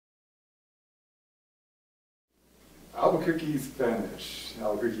Albuquerque Spanish,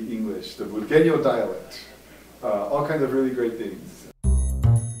 Albuquerque English, the Burqueno Dialect, all kinds of really great things.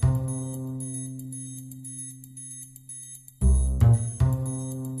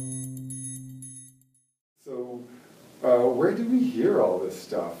 So, where do we hear all this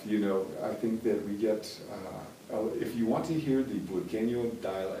stuff? You know, I think that we get, if you want to hear the Burqueno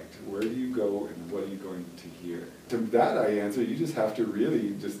dialect, where do you go and what are you going to hear? To that I answer, you just have to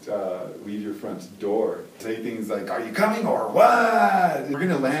really just leave your front door. Say things like, are you coming or what? We're going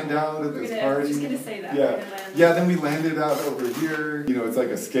to land out at this party. I was just going to say that. Yeah, then we landed out over here. You know, it's like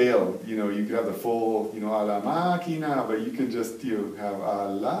a scale. You know, you could have the full, you know, a la máquina, but you can just, you have a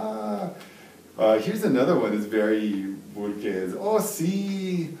la. Here's another one that's very Burqués. Oh,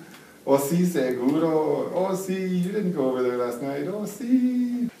 sí. Oh, sí, seguro. Oh, sí, you didn't go over there last night. Oh,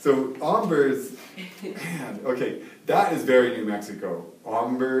 sí. So, hombres, man, okay, that is very New Mexico.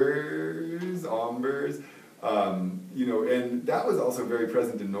 Hombres. You know, and that was also very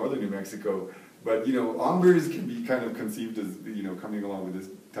present in northern New Mexico. But, you know, hombres can be kind of conceived as, you know, coming along with this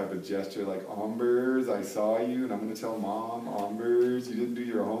type of gesture, like, hombres, I saw you, and I'm going to tell mom, hombres, you didn't do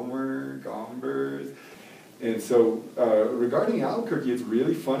your homework, hombres. And so, regarding Albuquerque, it's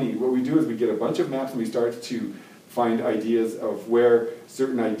really funny. What we do is we get a bunch of maps and we start to find ideas of where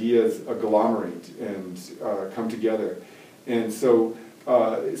certain ideas agglomerate and come together. And so,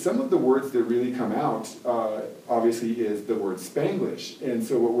 some of the words that really come out, obviously, is the word Spanglish. And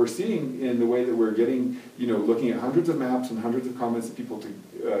so what we're seeing in the way that we're getting, you know, looking at hundreds of maps and hundreds of comments that people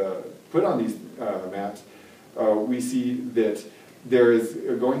to put on these maps, we see that there is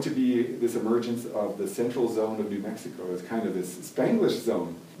going to be this emergence of the central zone of New Mexico as kind of this Spanglish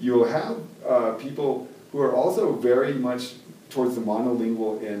zone. You'll have people who are also very much towards the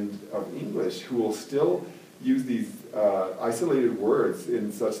monolingual end of English who will still use these isolated words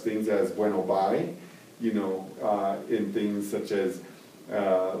in such things as bueno bye, you know, in things such as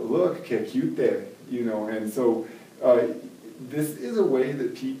look, que cute, you know, and so this is a way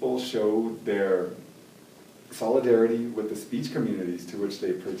that people show their solidarity with the speech communities to which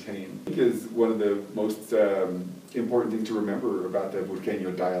they pertain. I think is one of the most important things to remember about the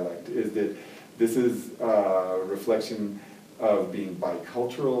Burqueno dialect is that this is a reflection of being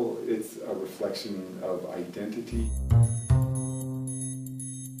bicultural, it's a reflection of identity.